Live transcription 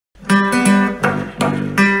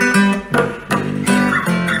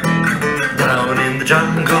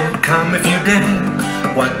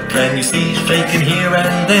can you see shaking here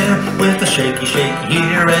and there, with a shaky shake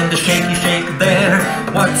here and a shaky shake there?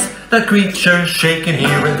 What's that creature shaking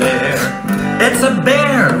here and there? It's a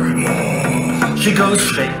bear! She goes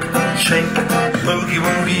shake, shake, boogie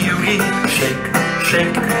woogie oogie, shake,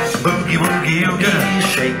 shake, boogie woogie oogie,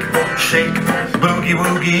 shake, shake, boogie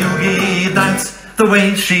woogie oogie. That's the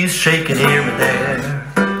way she's shaking here and there.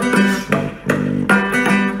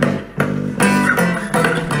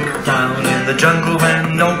 The jungle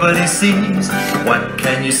when nobody sees, what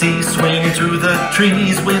can you see swinging through the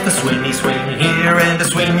trees, with a swingy swing here and a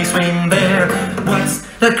swingy swing there? What's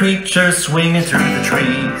that creature swinging through the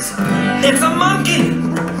trees? It's a monkey!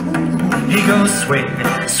 He goes swing,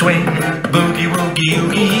 swing, boogie woogie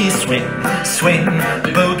oogie, swing, swing,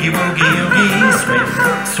 boogie woogie oogie, swing,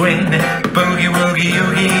 swing, boogie woogie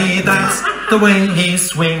oogie. That's the way he's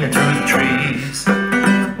swinging through the trees.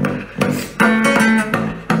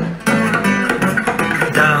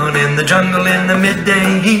 In the jungle in the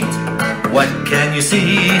midday heat, what can you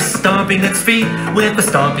see stomping its feet, with a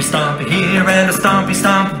stompy stomp here and a stompy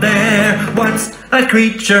stomp there? What's that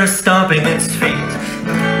creature stomping its feet?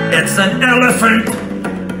 It's an elephant.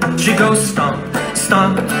 She goes stomp,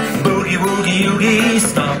 stomp, boogie woogie oogie,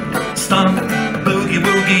 stomp, stomp, boogie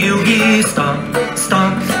woogie oogie, stomp,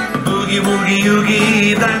 stomp, boogie woogie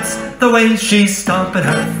oogie. That's the way she's stomping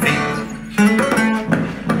her feet.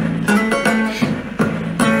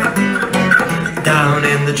 Down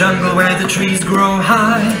in the jungle where the trees grow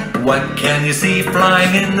high, what can you see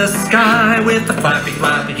flying in the sky, with a flappy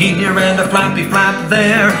flap here and a flappy flap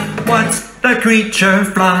there? What's that creature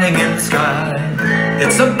flying in the sky?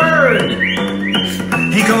 It's a bird!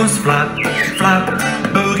 He goes flap, flap,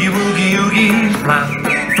 boogie woogie oogie, flap,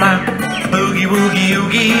 flap, boogie woogie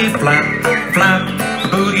oogie, flap, flap,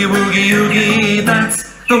 boogie woogie oogie. That's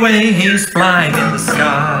the way he's flying in the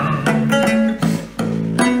sky.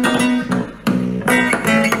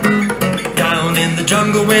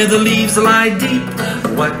 Jungle where the leaves lie deep,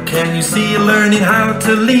 what can you see learning how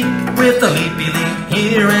to leap, with a leapy leap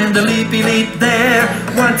here and a leapy leap there?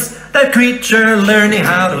 What's that creature learning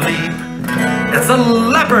how to leap? It's a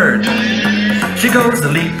leopard! She goes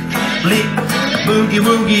leap, leap, boogie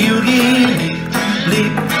woogie oogie, leap,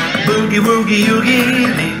 leap, boogie woogie oogie,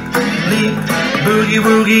 leap, leap, boogie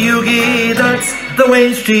woogie oogie. That's the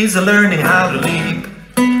way she's learning how to leap.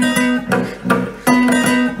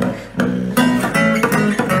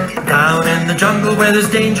 Jungle where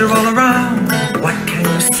there's danger all around, what can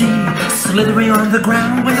you see slithering on the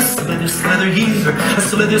ground, with a slither slither here, a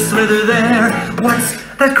slither slither there? What's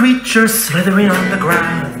that creature slithering on the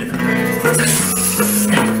ground? It's a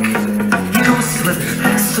snake. He goes slither,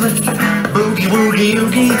 slither, boogie woogie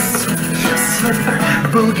oogie, slither, slither,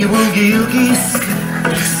 boogie woogie oogie,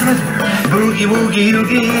 slither, slither, boogie woogie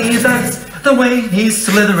oogie. That's the way he's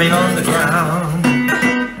slithering on the ground.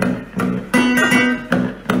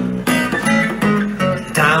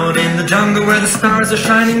 Down in the jungle where the stars are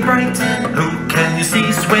shining bright, who can you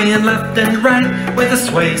see swaying left and right, with a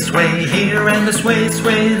sway sway here and a sway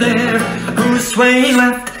sway there? Who's swaying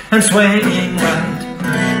left and swaying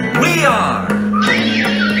right? We are!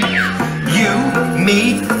 You,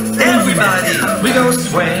 me, everybody! We go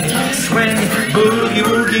sway, sway, boogie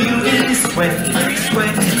woogie oogie, sway,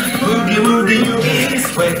 sway, boogie woogie oogie,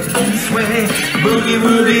 sway, sway, boogie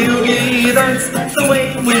woogie oogie. That's the way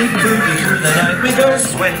we boogie through the night. We go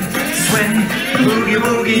sway, sway, boogie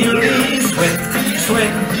woogie oogie, sway, sway,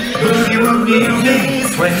 boogie woogie oogie,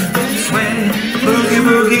 sway, sway, boogie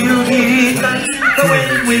woogie oogie. That's the way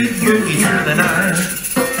we boogie through the night.